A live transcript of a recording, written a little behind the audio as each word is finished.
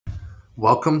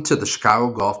Welcome to the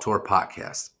Chicago Golf Tour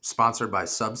podcast, sponsored by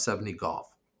Sub 70 Golf.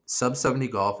 Sub 70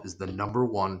 Golf is the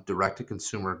 #1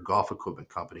 direct-to-consumer golf equipment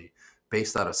company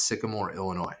based out of Sycamore,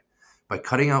 Illinois. By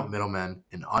cutting out middlemen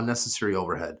and unnecessary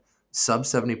overhead, Sub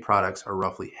 70 products are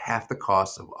roughly half the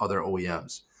cost of other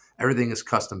OEMs. Everything is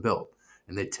custom built,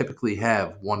 and they typically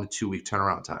have 1 to 2 week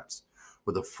turnaround times.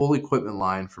 With a full equipment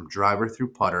line from driver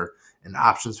through putter and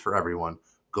options for everyone,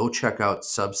 go check out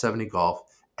Sub 70 Golf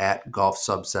at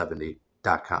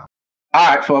golfsub70.com.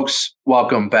 All right, folks,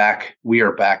 welcome back. We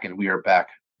are back, and we are back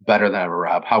better than ever,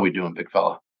 Rob. How we doing, big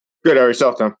fella? Good. How are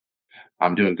yourself, Tom?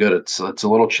 I'm doing good. It's a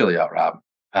little chilly out, Rob.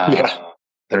 Yeah.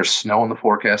 There's snow in the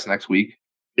forecast next week.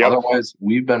 Yep. Otherwise,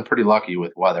 we've been pretty lucky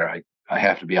with weather. I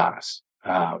have to be honest.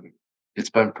 It's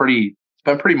been pretty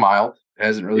mild. It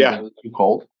hasn't really been too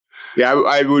cold. Yeah,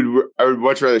 I would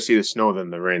much rather see the snow than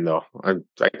the rain, though.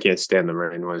 I can't stand the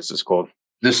rain when it's this cold.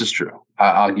 This is true.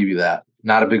 I'll give you that.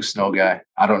 Not a big snow guy.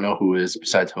 I don't know who is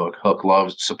besides Hook. Hook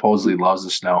supposedly loves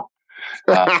the snow.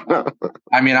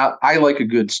 I mean, I like a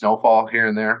good snowfall here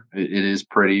and there. It is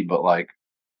pretty, but I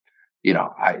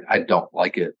don't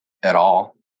like it at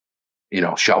all.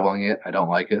 Shoveling it, I don't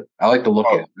like it. I like the look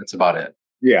of it. That's about it.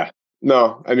 Yeah.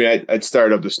 No, I mean, I'd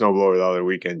started up the snowblower the other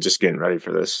weekend, just getting ready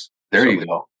for this. There you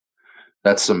go.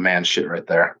 That's some man shit right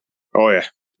there. Oh yeah.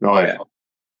 Yeah.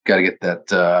 Got to get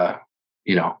that.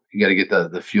 You got to get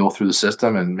the fuel through the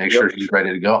system and make sure he's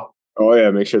ready to go. Oh yeah,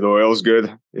 make sure the oil's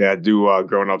good. Yeah, do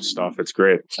grown up stuff. It's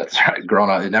great. That's right. Grown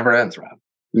up, it never ends, Rob.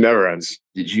 Never ends.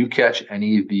 Did you catch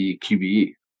any of the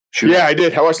QBE? Yeah, I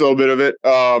did. I watched a little bit of it.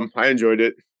 I enjoyed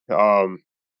it.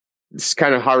 It's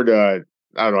kind of hard to.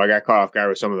 I don't know. I got caught off guard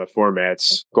with some of the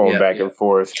formats going back and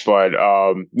forth, but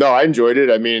no, I enjoyed it.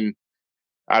 I mean,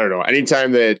 I don't know.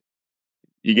 Anytime that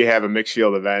you can have a mixed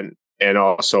field event and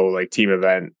also like team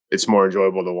event, it's more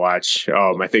enjoyable to watch.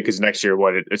 I think because next year,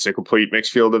 it's a complete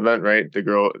mixed field event, right?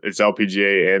 It's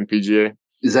LPGA and PGA.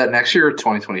 Is that next year or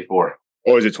 2024?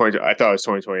 Or is it 20? I thought it was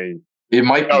 2020. It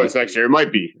might be. Oh, it's next year. It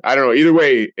might be. I don't know. Either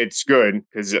way, it's good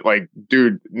because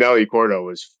dude, Nelly Cordo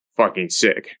was fucking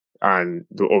sick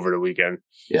over the weekend.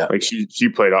 Yeah, she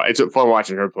played. It's fun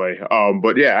watching her play.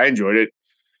 But yeah, I enjoyed it,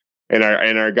 and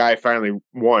our guy finally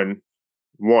won.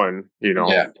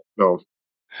 Yeah. So.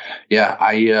 Yeah,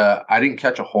 I didn't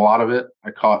catch a whole lot of it.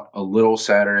 I caught a little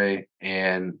Saturday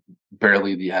and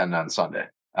barely the end on Sunday.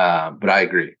 But I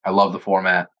agree. I love the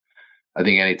format. I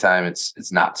think anytime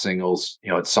it's not singles,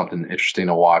 it's something interesting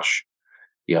to watch.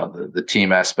 The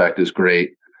team aspect is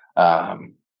great.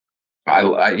 The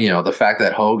fact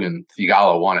that Hogue and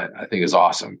Theegala won it, I think is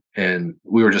awesome. And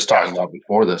we were just talking about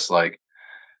before this, to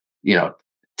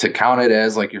count it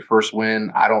as your first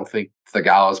win, I don't think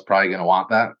Theegala is probably going to want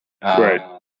that. Right.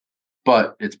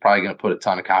 But it's probably going to put a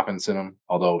ton of confidence in him,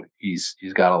 although he's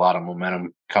got a lot of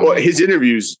momentum coming. Well, his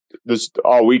interviews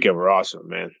all weekend were awesome,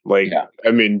 man.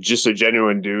 I mean, just a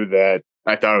genuine dude that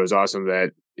I thought it was awesome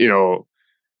that, he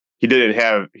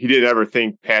didn't ever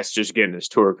think past just getting his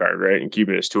tour card, right? And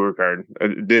keeping his tour card.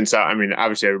 It didn't sound, I mean,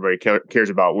 obviously everybody cares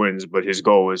about wins, but his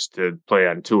goal was to play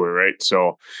on tour, right?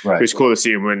 So It was cool to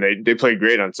see him win. They played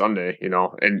great on Sunday, and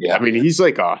I mean, he's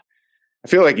I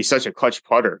feel like he's such a clutch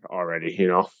putter already,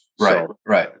 Right,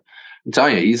 right. I'm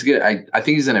telling you, he's good. I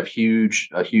think he's in a huge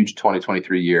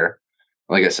 2023 year.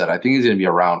 Like I said, I think he's going to be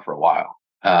around for a while,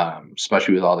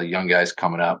 especially with all the young guys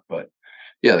coming up. But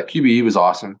yeah, the QBE was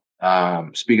awesome.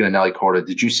 Speaking of Nelly Corda,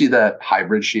 did you see that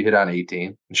hybrid she hit on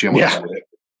 18? And she almost won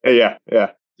it.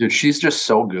 Yeah. Dude, she's just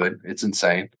so good. It's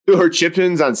insane. Dude, her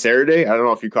chip-ins on Saturday, I don't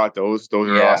know if you caught those. Those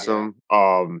are awesome.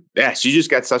 She just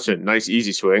got such a nice,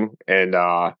 easy swing. And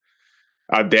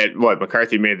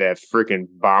McCarthy made that freaking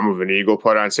bomb of an eagle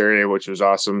putt on Saturday, which was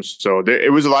awesome. So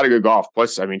it was a lot of good golf.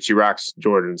 Plus, I mean, she rocks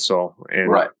Jordan. So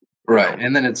right.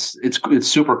 And then it's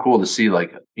super cool to see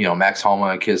Max Homa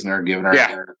and Kisner giving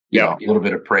her a little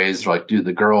bit of praise. Dude,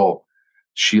 the girl,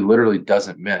 she literally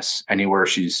doesn't miss anywhere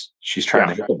she's trying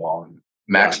to hit the ball. And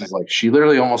Max is she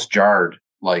literally almost jarred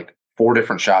 4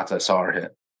 different shots I saw her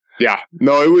hit. Yeah,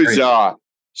 no, it was.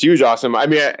 She was awesome. I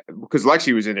mean, because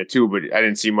Lexi was in it too, but I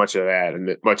didn't see much of that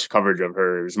and much coverage of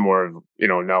her. It was more of,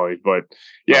 Nelly. But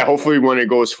yeah, hopefully when it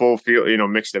goes full field,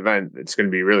 mixed event, it's going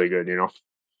to be really good,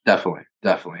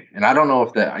 Definitely. And I don't know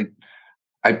if that,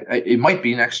 it might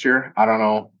be next year. I don't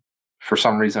know. For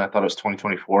some reason, I thought it was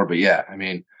 2024. But yeah, I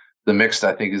mean, the mixed,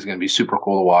 I think, is going to be super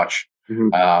cool to watch.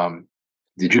 Mm-hmm.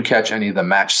 Did you catch any of the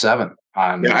match 7?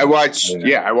 I watched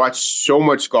so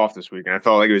much golf this week, and I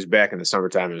felt like it was back in the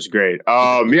summertime. It was great.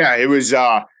 It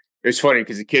was funny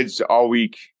because the kids all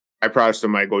week, I promised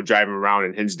them I'd go drive them around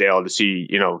in Hinsdale to see,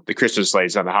 the Christmas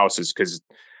lights on the houses because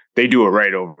they do it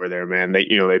right over there, man.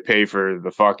 They pay for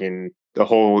the fucking the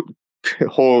whole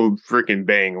freaking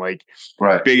bang, like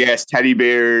Right. big ass teddy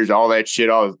bears, all that shit.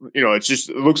 All it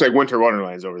looks like Winter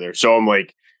Wonderland's over there. So I'm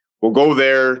like, we'll go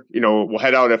there. We'll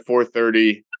head out at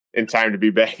 4:30 in time to be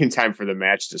back in time for the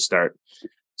match to start.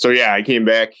 So yeah, I came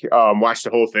back, watched the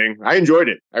whole thing. I enjoyed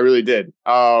it. I really did.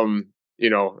 I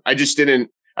just didn't.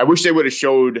 I wish they would have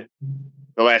showed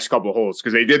the last couple of holes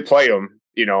because they did play them,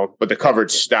 but the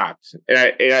coverage stopped. And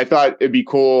I thought it'd be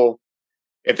cool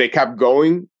if they kept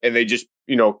going and they just,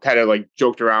 kind of like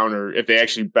joked around, or if they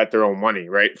actually bet their own money,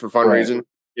 right, for fundraising.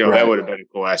 That would have been a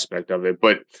cool aspect of it.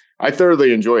 But I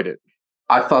thoroughly enjoyed it.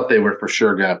 I thought they were for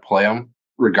sure going to play them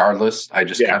regardless. I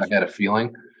just kind of had a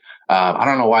feeling. I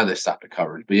don't know why they stopped the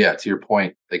coverage, but yeah, to your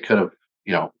point, they could have,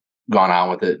 gone on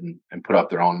with it and put up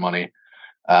their own money.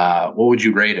 What would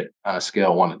you rate it on a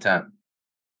scale of 1 to 10?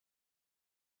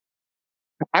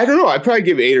 I don't know. I'd probably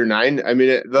give 8 or 9. I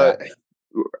mean,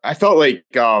 I felt like,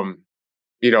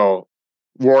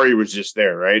 Rory was just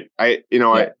there, right? I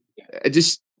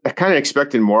kind of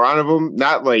expected more out of him,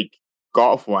 not like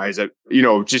golf wise,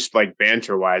 just like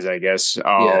banter wise, I guess.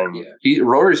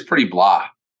 Rory's pretty blah.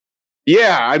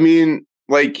 Yeah, I mean,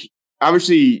 like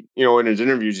obviously, in his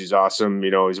interviews, he's awesome.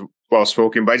 He's well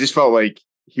spoken, but I just felt like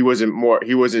he wasn't,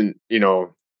 rubbing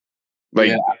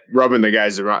the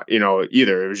guys around,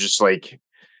 either. It was just like,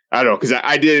 I don't know, because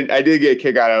I did get a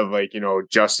kick out of like,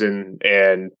 Justin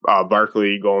and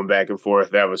Barkley going back and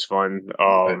forth. That was fun.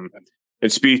 And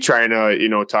Spieth trying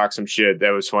to, talk some shit.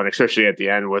 That was fun, especially at the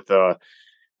end with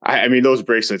I mean, those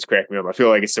bracelets crack me up. I feel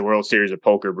like it's the World Series of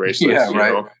Poker bracelets. Yeah,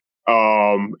 right.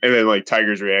 And then like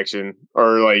Tiger's reaction,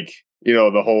 or like,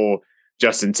 the whole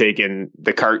Justin taking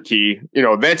the cart key,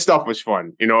 that stuff was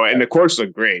fun, and the course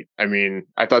looked great. I mean,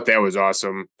 I thought that was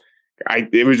awesome.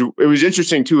 It was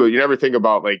interesting too. You never think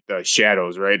about like the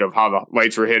shadows, right? Of how the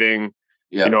lights were hitting.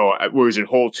 Yeah. Was it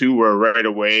hole 2 where right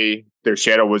away their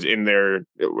shadow was in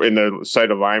the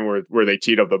side of line where they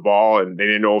teed up the ball, and they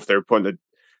didn't know if they were putting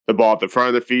the ball at the front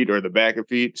of the feet or the back of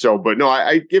feet. So, but no,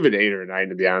 I give it 8 or 9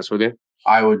 to be honest with you.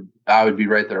 I would be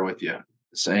right there with you,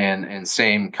 and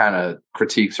same kind of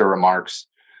critiques or remarks.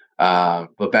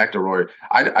 But back to Rory,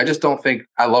 I just don't think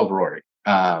I love Rory.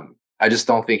 I just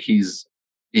don't think he's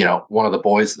one of the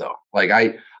boys though. Like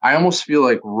I almost feel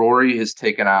like Rory has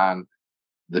taken on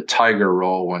the Tiger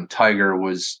role when Tiger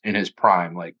was in his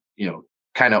prime, like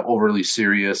kind of overly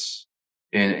serious,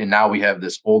 and now we have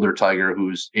this older Tiger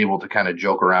who's able to kind of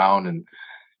joke around, and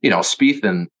Spieth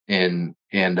and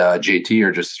JT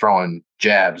are just throwing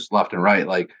jabs left and right.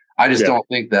 Like I just don't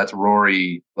think that's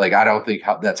Rory. Like I don't think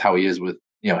that's how he is with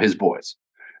his boys.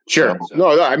 Sure. So.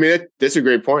 No, I mean that's a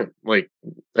great point. Like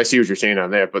I see what you're saying on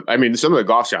that, but I mean some of the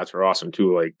golf shots were awesome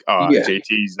too. Like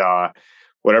JT's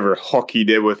whatever hook he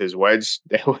did with his wedge,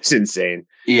 that was insane.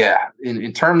 Yeah,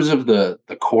 in terms of the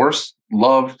course,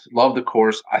 loved the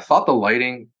course. I thought the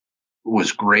lighting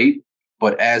was great,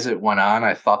 but as it went on,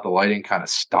 I thought the lighting kind of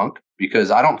stunk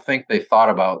because I don't think they thought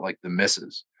about like the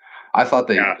misses. I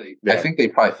thought I think they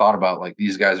probably thought about like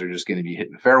these guys are just going to be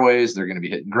hitting fairways, they're going to be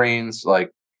hitting greens,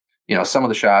 like some of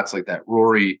the shots like that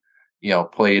Rory,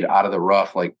 played out of the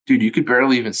rough, like dude, you could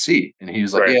barely even see, and he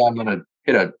was like, yeah, I'm going to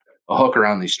hit a hook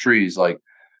around these trees, like.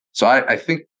 So I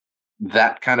think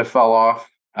that kind of fell off.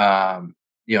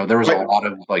 There was a lot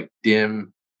of like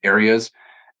dim areas.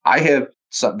 I have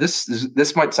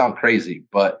this might sound crazy,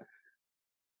 and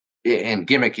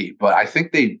gimmicky, but I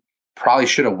think they probably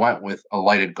should have went with a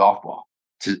lighted golf ball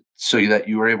so that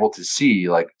you were able to see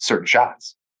like certain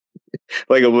shots,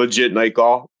 like a legit night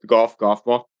golf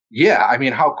ball. Yeah, I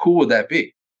mean, how cool would that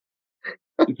be?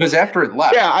 Because after it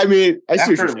left, yeah, I mean,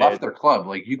 after it left their club,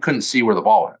 like you couldn't see where the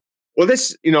ball went. Well,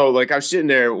 this, like I was sitting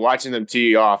there watching them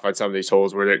tee off on some of these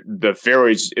holes where the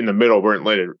fairways in the middle weren't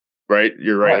lit, right?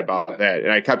 You're right about that.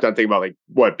 And I kept on thinking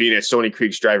about being at Stony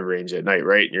Creek's driving range at night,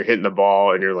 right? And you're hitting the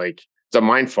ball and you're like, it's a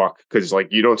mind fuck because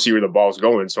like you don't see where the ball's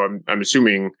going. So I'm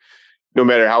assuming no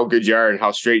matter how good you are and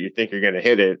how straight you think you're going to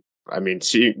hit it, I mean,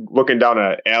 looking down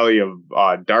an alley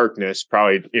of darkness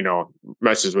probably,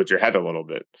 messes with your head a little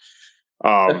bit.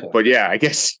 But yeah, I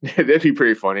guess that'd be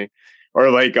pretty funny.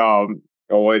 Or like, oh,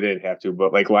 I didn't have to,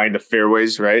 but like line the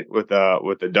fairways, right, with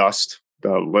the dust,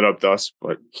 the lit up dust.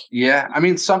 But yeah, I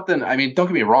mean something. I mean, don't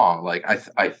get me wrong. Like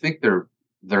I think they're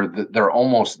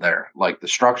almost there. Like the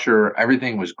structure,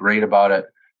 everything was great about it.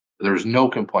 There's no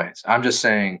complaints. I'm just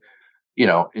saying,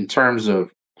 in terms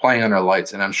of playing under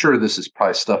lights, and I'm sure this is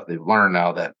probably stuff they've learned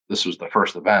now that this was the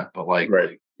first event. But like,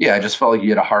 I just felt like you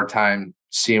had a hard time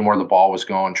seeing where the ball was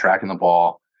going, tracking the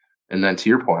ball, and then to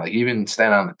your point, like even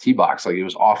standing on the tee box, like it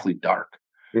was awfully dark.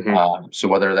 Mm-hmm. So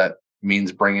whether that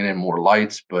means bringing in more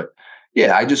lights, but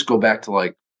yeah, I just go back to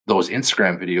like those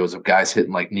Instagram videos of guys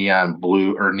hitting like neon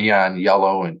blue or neon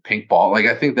yellow and pink ball. Like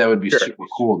I think that would be super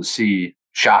cool to see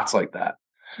shots like that.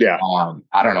 Yeah.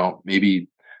 I don't know. Maybe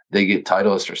they get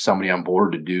Titleist or somebody on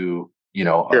board to do,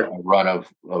 a run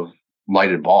of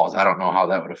lighted balls. I don't know how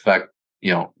that would affect,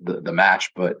 the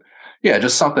match, but yeah,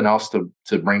 just something else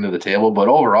to bring to the table. But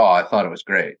overall, I thought it was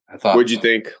great. What'd you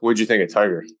think of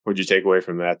Tiger? What'd you take away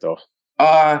from that though?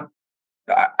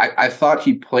 I thought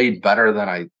he played better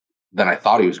than I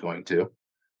thought he was going to.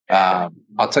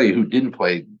 I'll tell you who didn't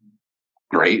play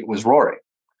great was Rory.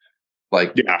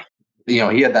 Like, he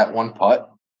had that one putt,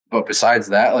 but besides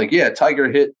that, like, yeah,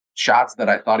 Tiger hit shots that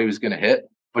I thought he was going to hit,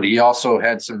 but he also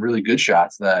had some really good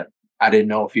shots that I didn't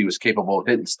know if he was capable of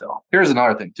hitting still. Here's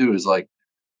another thing too, is like,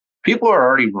 people are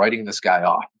already writing this guy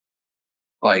off.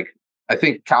 Like, I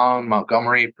think Colin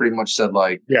Montgomery pretty much said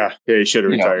like, he should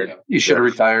have retired. He should have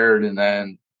retired. And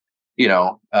then,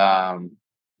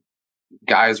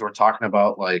 guys were talking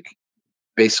about like,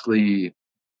 basically,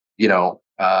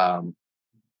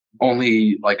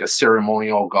 only like a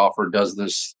ceremonial golfer does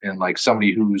this, and like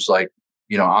somebody who's like,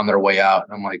 on their way out.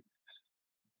 And I'm like,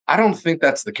 I don't think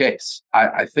that's the case.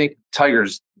 I think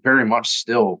Tiger's very much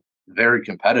still very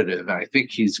competitive, and I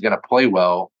think he's going to play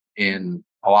well in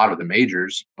a lot of the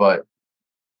majors. But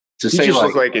he just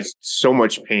looked like it's so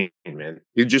much pain, man.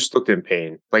 He just looked in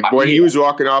pain. Like when he was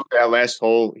walking off that last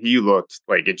hole, he looked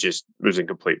like it just was in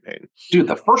complete pain. Dude,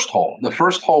 the first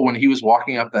hole when he was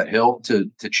walking up that hill to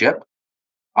chip,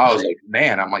 I was like,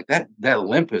 man, I'm like, that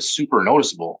limp is super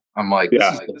noticeable. I'm like,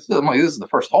 this is the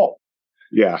first hole.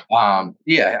 Yeah.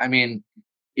 I mean,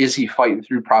 is he fighting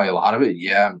through probably a lot of it?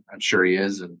 Yeah, I'm sure he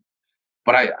is.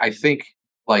 But I think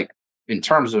like in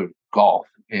terms of golf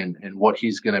and what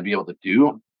he's going to be able to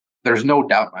do, there's no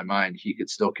doubt in my mind he could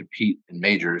still compete in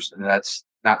majors. And that's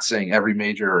not saying every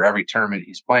major or every tournament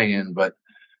he's playing in, but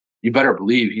you better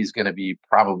believe he's going to be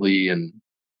probably in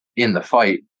the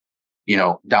fight,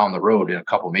 down the road in a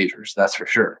couple majors. That's for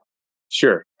sure.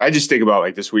 Sure. I just think about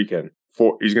like this weekend.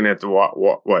 He's going to have to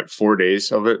walk 4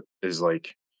 days of it is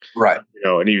like, right.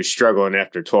 And he was struggling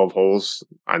after 12 holes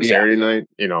on Saturday night.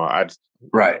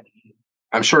 Right.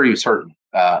 I'm sure he was hurting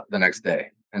the next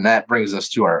day. And that brings us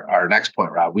to our next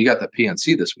point, Rob. We got the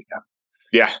PNC this weekend.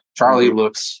 Yeah. Charlie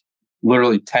looks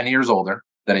literally 10 years older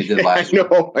than he did last year.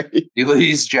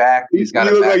 He's jacked. He's got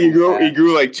he looked like he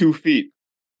grew like 2 feet.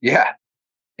 Yeah.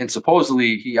 And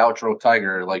supposedly he outdrove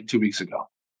Tiger like 2 weeks ago.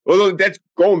 Well, that's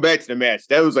going back to the match.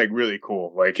 That was like really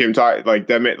cool. Like him talking, like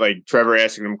them, like Trevor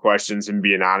asking him questions and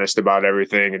being honest about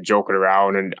everything and joking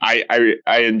around. And I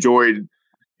enjoyed,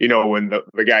 when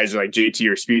the guys like JT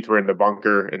or Spieth were in the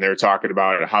bunker and they were talking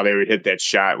about how they would hit that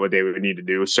shot, what they would need to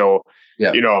do. So,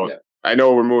 I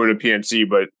know we're moving to PNC,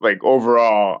 but like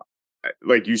overall,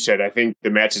 like you said, I think the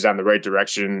match is on the right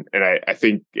direction. And I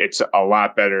think it's a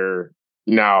lot better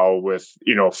now with,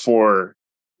 4,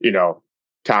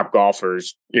 top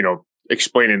golfers,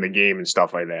 explaining the game and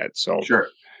stuff like that. So sure.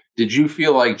 Did you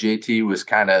feel like JT was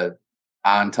kind of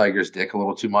on Tiger's dick a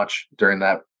little too much during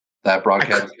that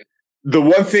broadcast? The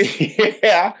one thing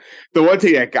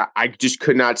I just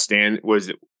could not stand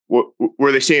was,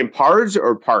 were they saying pards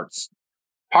or parts?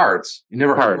 Pards. You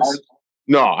never heard pards?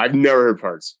 No, I've never heard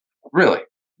pards. Really?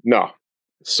 No.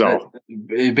 So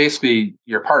basically,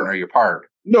 your partner, your part.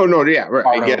 No, yeah, right.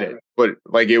 I get it, but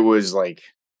like it was like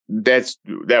that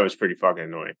was pretty fucking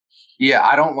annoying. Yeah,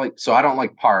 I don't like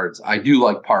pards. I do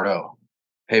like Pardo.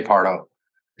 Hey, Pardo.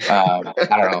 I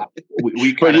don't know.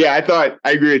 But yeah,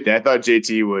 I agree with that. I thought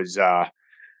JT was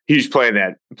he was playing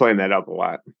that up a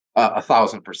lot.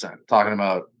 1,000%. Talking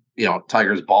about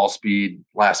Tiger's ball speed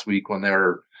last week when they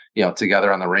were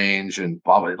together on the range and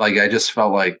blah, blah. Like I just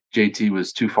felt like JT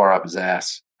was too far up his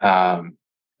ass.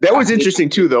 That was interesting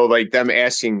too, though. Like them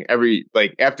asking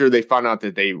after they found out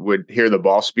that they would hear the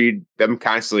ball speed, them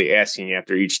constantly asking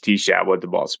after each tee shot what the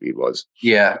ball speed was.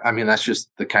 Yeah, I mean that's just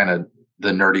the kind of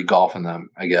the nerdy golf in them,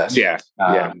 I guess. Yeah,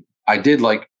 I did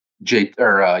like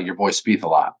your boy Spieth a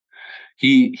lot.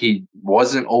 He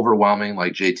wasn't overwhelming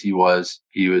like JT was.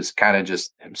 He was kind of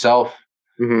just himself.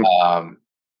 Mm-hmm.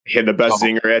 He had the best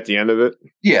zinger at the end of it.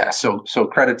 Yeah, so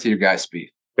credit to your guy Spieth.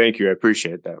 Thank you. I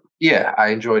appreciate that. Yeah, I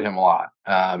enjoyed him a lot.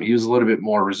 He was a little bit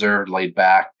more reserved, laid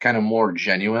back, kind of more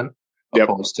genuine,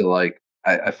 opposed to like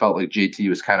I felt like JT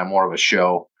was kind of more of a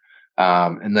show.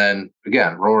 And then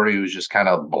again, Rory was just kind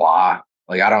of blah.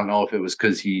 Like I don't know if it was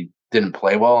because he didn't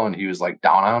play well and he was like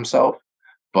down on himself,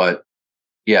 but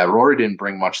yeah, Rory didn't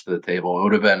bring much to the table. It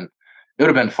would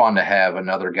have been fun to have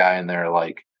another guy in there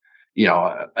like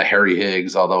a Harry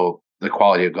Higgs, although the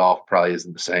quality of golf probably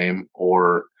isn't the same,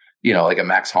 or like a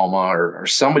Max Homa or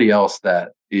somebody else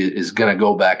that is going to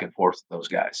go back and forth with those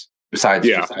guys besides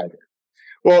just Tiger.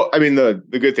 Well, I mean, the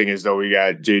good thing is, though, we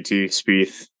got JT,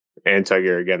 Spieth, and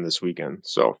Tiger again this weekend.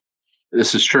 So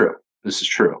this is true.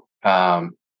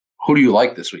 Who do you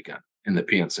like this weekend in the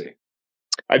PNC?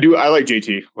 I like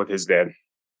JT with his dad.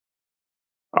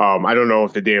 I don't know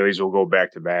if the Dailies will go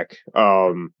back to back.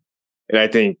 And I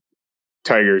think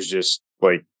Tiger's just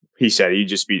like he said,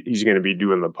 he's going to be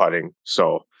doing the putting.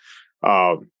 So,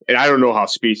 and I don't know how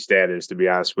Spieth's dad is, to be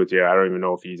honest with you. I don't even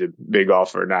know if he's a big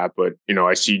golfer or not, but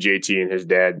I see JT and his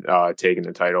dad taking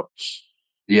the title.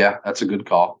 Yeah, that's a good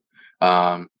call.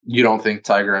 You don't think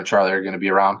Tiger and Charlie are going to be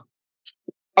around?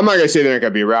 I'm not going to say they're not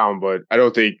going to be around, but I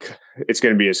don't think it's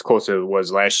going to be as close as it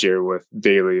was last year with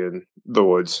Daly and the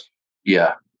Woods.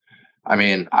 Yeah. I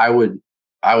mean, I would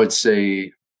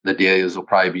say the Dailies will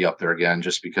probably be up there again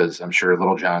just because I'm sure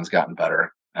Little John's gotten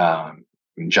better.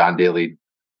 John Daly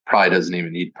probably doesn't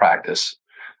even need practice.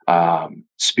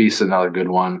 Spieth's another good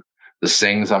one. The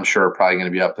Sings, I'm sure, are probably going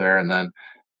to be up there. And then,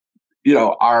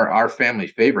 our family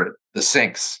favorite, the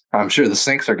Sinks. I'm sure the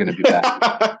Sinks are going to be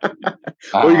back.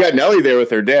 Well, you got Nelly there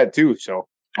with her dad, too. So.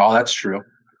 Oh, that's true.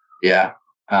 Yeah.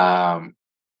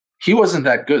 He wasn't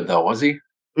that good, though, was he?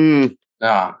 No.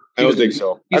 I don't think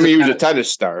so. I mean, he was a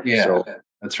tennis star. Yeah, so.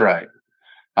 That's right.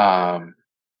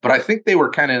 But I think they were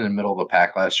kind of in the middle of the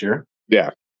pack last year. Yeah.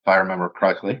 If I remember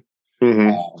correctly.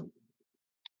 Mm-hmm.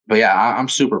 But yeah, I'm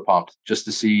super pumped just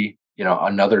to see,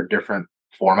 another different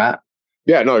format.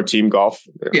 Yeah, another team golf.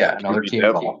 Yeah, another team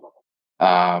golf.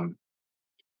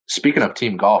 Speaking of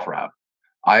team golf, Rob,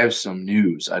 I have some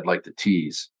news I'd like to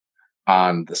tease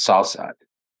on the South Side.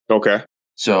 Okay.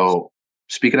 So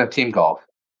speaking of team golf,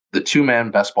 the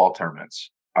 2-man best ball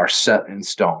tournaments are set in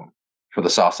stone for the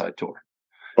Southside Tour.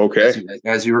 Okay.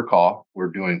 As you recall, we're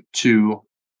doing 2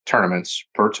 tournaments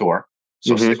per tour,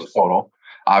 so 6 total.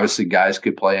 Obviously, guys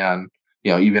could play on,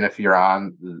 even if you're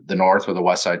on the North or the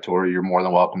West Side Tour, you're more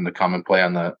than welcome to come and play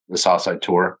on the Southside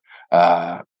Tour,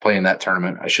 play in that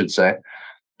tournament, I should say.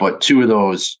 But 2 of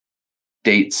those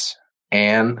dates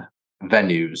and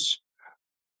venues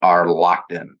are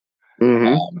locked in.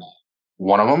 Mm-hmm.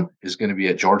 One of them is going to be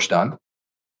at George Dunn.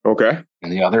 Okay.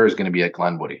 And the other is going to be at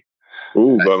Glenwoody.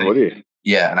 Ooh, Glenwoody.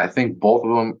 Yeah, and I think both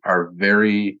of them are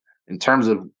very, in terms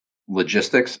of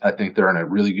logistics, I think they're in a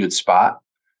really good spot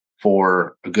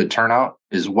for a good turnout,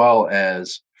 as well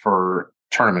as for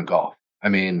tournament golf. I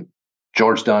mean,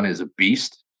 George Dunn is a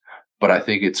beast, but I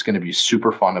think it's going to be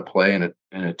super fun to play in a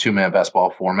 2-man best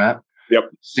ball format. Yep.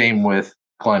 Same with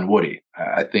Glenwoody.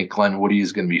 I think Glenwoody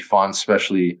is going to be fun,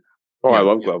 especially. Oh, I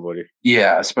love Glenwoody.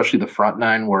 Yeah, especially the front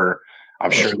 9 where I'm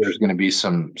sure there's going to be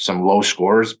some low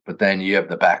scores, but then you have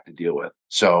the back to deal with.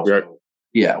 So, right.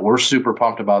 Yeah, we're super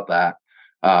pumped about that.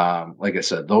 Like I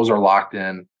said, those are locked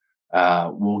in.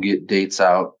 We'll get dates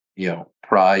out,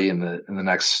 probably in the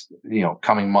next,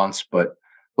 coming months, but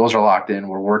those are locked in.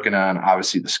 We're working on,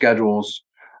 obviously, the schedules.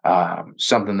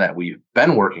 Something that we've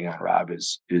been working on, Rob,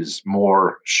 is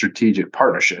more strategic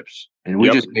partnerships. And we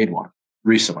just made one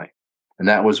recently, and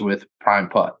that was with Prime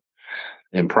Putt.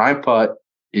 And Prime Putt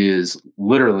is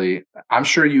literally, I'm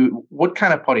sure what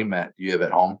kind of putting mat do you have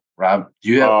at home, Rob? Do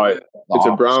you have it's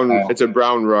a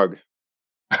brown rug.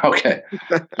 Okay.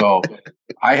 So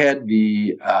I had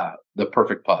the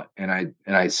perfect putt, and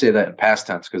I say that in past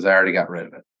tense because I already got rid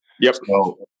of it. Yep.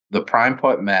 So the Prime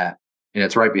Putt mat, and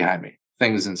it's right behind me.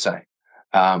 Thing is insane.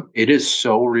 It is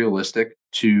so realistic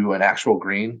to an actual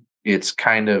green. It's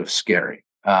kind of scary.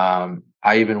 I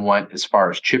even went as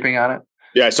far as chipping on it.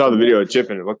 Yeah, I saw the video of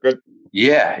chipping. It looked good.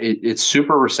 Yeah, it's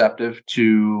super receptive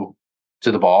to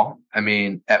the ball. I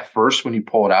mean, at first when you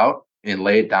pull it out and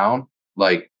lay it down,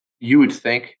 like you would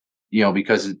think,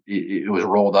 because it was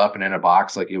rolled up and in a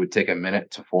box, like it would take a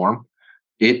minute to form.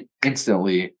 It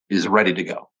instantly is ready to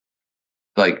go.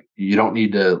 Like you don't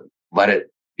need to let it,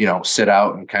 sit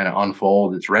out and kind of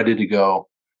unfold. It's ready to go.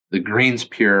 The green's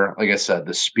pure. Like I said,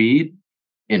 the speed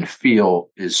and feel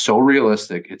is so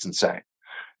realistic. It's insane.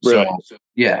 Really? So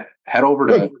yeah, head over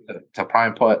to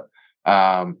Prime Putt.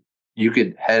 You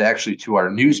could head actually to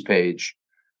our news page,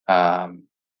 and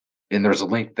there's a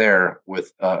link there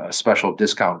with a special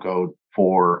discount code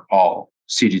for all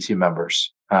CGT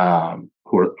members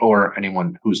or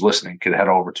anyone who's listening could head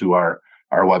over to our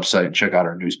website and check out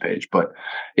our news page. But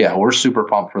yeah, we're super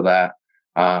pumped for that.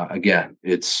 Again,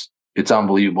 it's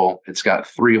unbelievable. It's got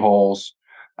 3 holes.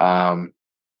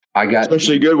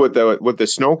 Especially good with the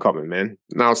snow coming, man.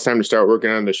 Now it's time to start working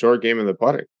on the short game and the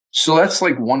putting. So that's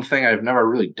like one thing I've never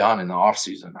really done in the off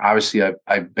season. Obviously,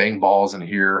 I bang balls in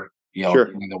here,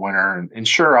 sure. in the winter, and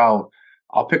sure I'll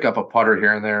pick up a putter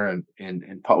here and there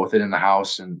and putt with it in the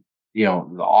house and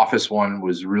the office one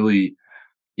was really,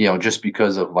 just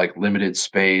because of like limited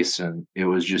space and it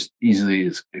was just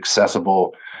easily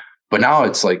accessible. But now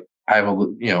it's like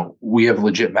we have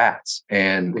legit mats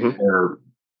and they're,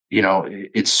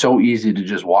 it's so easy to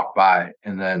just walk by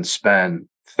and then spend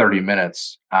 30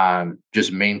 minutes on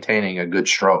just maintaining a good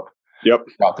stroke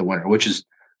throughout the winter, which is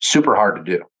super hard to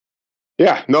do.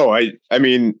 Yeah, no, I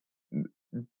mean,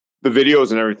 the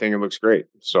videos and everything, it looks great.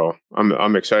 So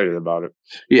I'm excited about it.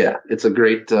 Yeah, it's a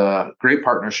great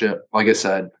partnership. Like I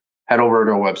said, head over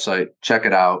to our website, check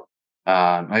it out.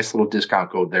 Nice little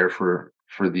discount code there for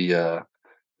the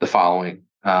following.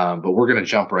 But we're gonna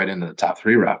jump right into the top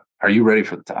three, Rob. Are you ready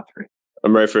for the top three?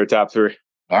 I'm ready for the top three.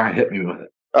 All right, hit me with it.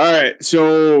 All right.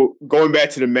 So going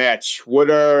back to the match, what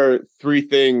are three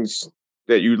things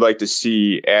that you'd like to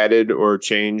see added or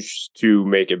changed to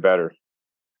make it better?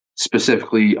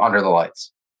 Specifically under the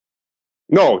lights.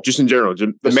 No, just in general,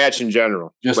 the match in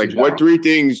general. What three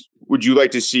things would you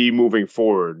like to see moving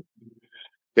forward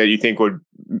that you think would,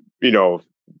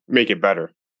 make it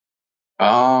better?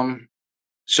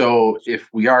 So if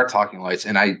we are talking lights,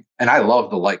 and I love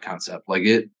the light concept, like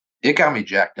it got me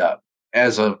jacked up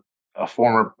as a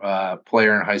former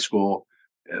player in high school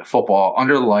football.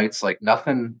 Under the lights, like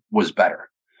nothing was better,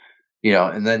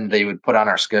 and then they would put on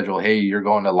our schedule, hey, you're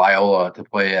going to Loyola to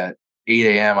play at 8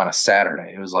 a.m. on a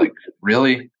Saturday. It was like,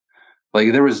 really?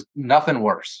 Like there was nothing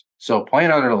worse. So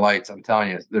playing under the lights, I'm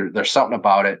telling you, there's something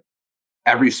about it.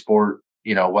 Every sport,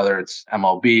 whether it's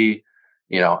MLB,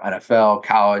 NFL,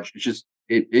 college, it's just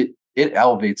it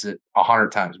elevates it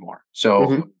 100 times more.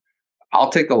 So I'll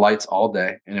take the lights all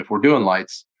day. And if we're doing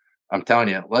lights, I'm telling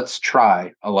you, let's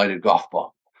try a lighted golf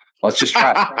ball. Let's just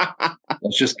try it.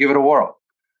 Let's just give it a whirl.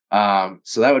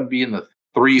 So that would be in the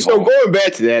three. So going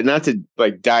back to that, not to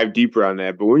like dive deeper on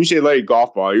that, but when you say lighted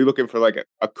golf ball, are you looking for like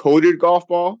a coated golf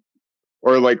ball,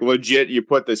 or like legit you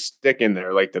put the stick in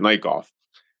there like the night golf?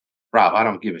 Rob, I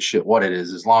don't give a shit what it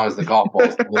is as long as the golf ball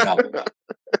is lit up.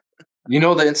 You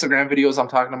know the Instagram videos I'm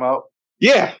talking about?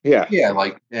 Yeah.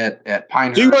 Like at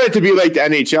Pinehurst. So you want it to be like the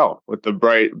NHL with the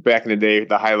bright back in the day,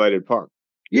 the highlighted puck.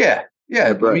 Yeah.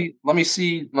 Let me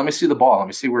see the ball. Let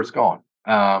me see where it's going.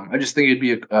 I just think it'd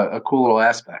be a cool little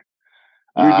aspect.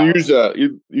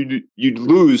 You'd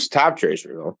lose top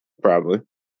tracer though, probably.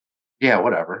 Yeah,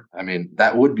 whatever. I mean,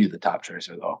 that would be the top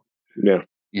tracer though. Yeah.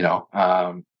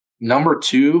 Number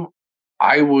two,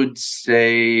 I would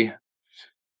say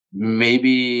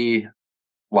maybe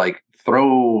like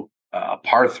throw a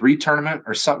par 3 tournament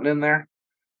or something in there,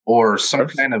 or some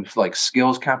kind of like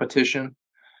skills competition.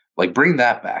 Like bring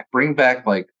that back. Bring back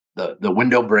like the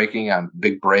window breaking on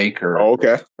big break, or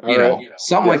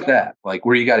something like that. Like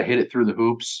where you got to hit it through the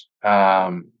hoops.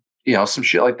 Some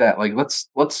shit like that. Like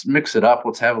let's mix it up.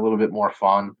 Let's have a little bit more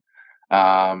fun.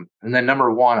 And then number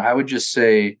one, I would just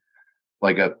say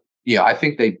I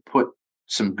think they put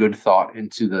some good thought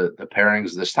into the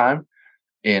pairings this time.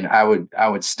 And I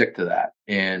would stick to that.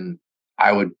 And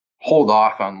I would hold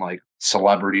off on like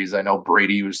celebrities. I know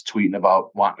Brady was tweeting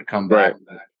about wanting to come back.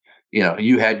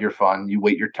 You had your fun. You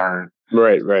wait your turn.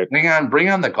 Right. Bring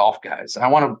on the golf guys. I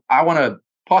want to.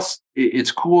 Plus,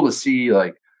 it's cool to see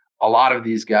like a lot of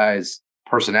these guys'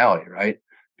 personality, right?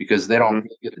 Because they don't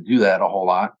get to do that a whole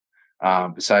lot.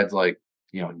 Besides like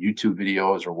YouTube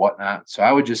videos or whatnot. So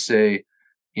I would just say,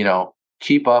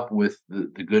 keep up with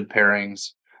the good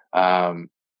pairings.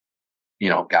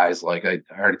 Guys like I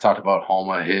already talked about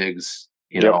Homa, Higgs,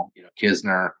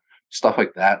 Kisner, stuff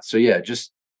like that. So yeah,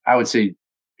 just I would say,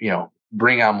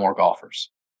 bring on more golfers.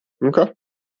 Okay.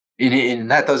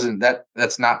 And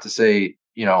that's not to say,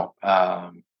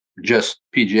 just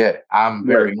PGA. I'm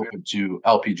very open to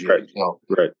LPGA. Right. So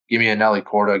give me a Nelly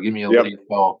Korda, give me a Lydia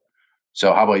Ko.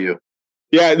 So how about you?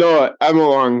 Yeah, no, I'm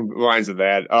along the lines of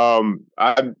that.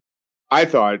 I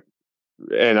thought,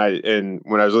 and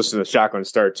when I was listening to Shotgun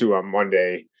Start too on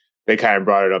Monday, they kind of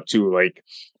brought it up too. Like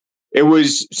it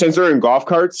was, since they're in golf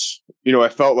carts, I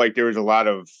felt like there was a lot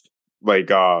of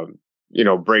like,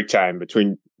 break time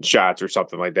between shots or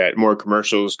something like that. More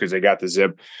commercials because they got the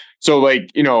zip. So like,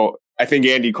 I think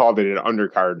Andy called it an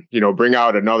undercard, bring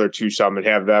out another twosome and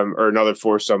have them, or another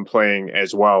foursome playing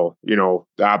as well, the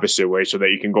opposite way, so that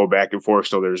you can go back and forth.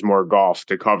 So there's more golf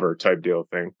to cover type deal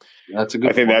thing. That's a good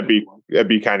I think that'd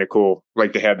be kind of cool.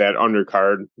 Like to have that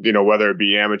undercard, whether it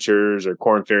be amateurs or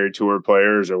Korn Ferry Tour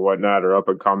players or whatnot, or up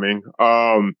and coming.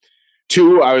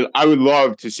 Two, I would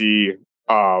love to see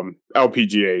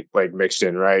LPGA like mixed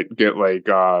in, right? Get like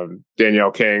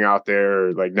Danielle Kang out there,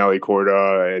 or like Nelly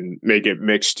Korda, and make it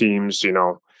mixed teams,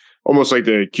 almost like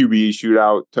the QBE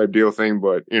shootout type deal thing,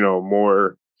 but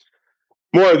more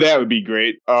of that would be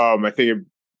great. I think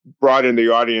broaden the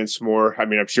audience more. I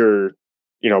mean, I'm sure,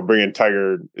 bringing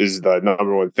Tiger is the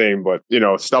number one thing, but,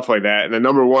 stuff like that. And the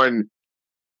number one,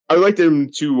 I would like them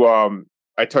to,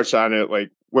 I touched on it,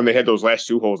 like when they had those last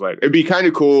 2 holes, like it'd be kind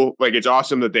of cool. Like, it's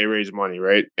awesome that they raise money,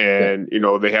 right? And,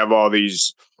 they have all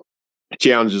these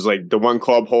challenges, like the one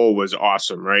club hole was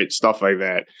awesome, right? Stuff like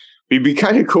that. It'd be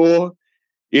kind of cool,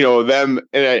 them,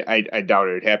 and I doubt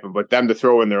it'd happen, but them to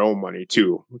throw in their own money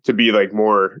too, to be like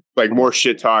more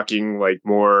shit talking, like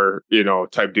more,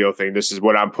 type deal thing. This is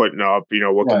what I'm putting up,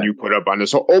 what can you put up on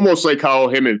this? So almost like how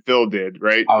him and Phil did,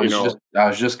 right? I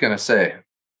was just gonna say.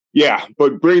 Yeah,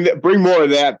 but bring more of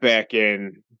that back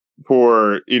in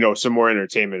for, some more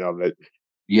entertainment of it.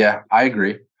 Yeah, I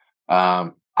agree.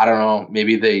 I don't know.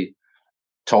 Maybe they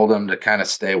told him to kind of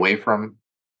stay away from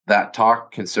that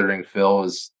talk, considering Phil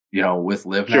is, with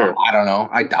Liv now. I don't know.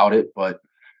 I doubt it, but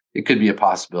it could be a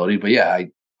possibility. But yeah,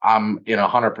 I'm in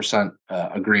 100%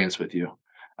 agreement with you.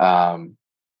 But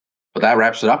that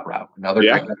wraps it up, Rob. Another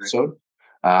great episode.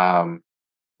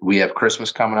 We have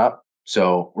Christmas coming up,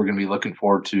 so we're going to be looking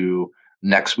forward to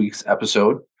next week's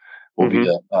episode. Will be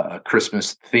a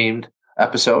Christmas themed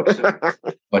episode. So,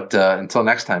 but until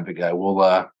next time, big guy,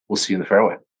 we'll see you in the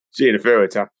fairway. See you in the fairway,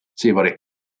 Tom. See you, buddy.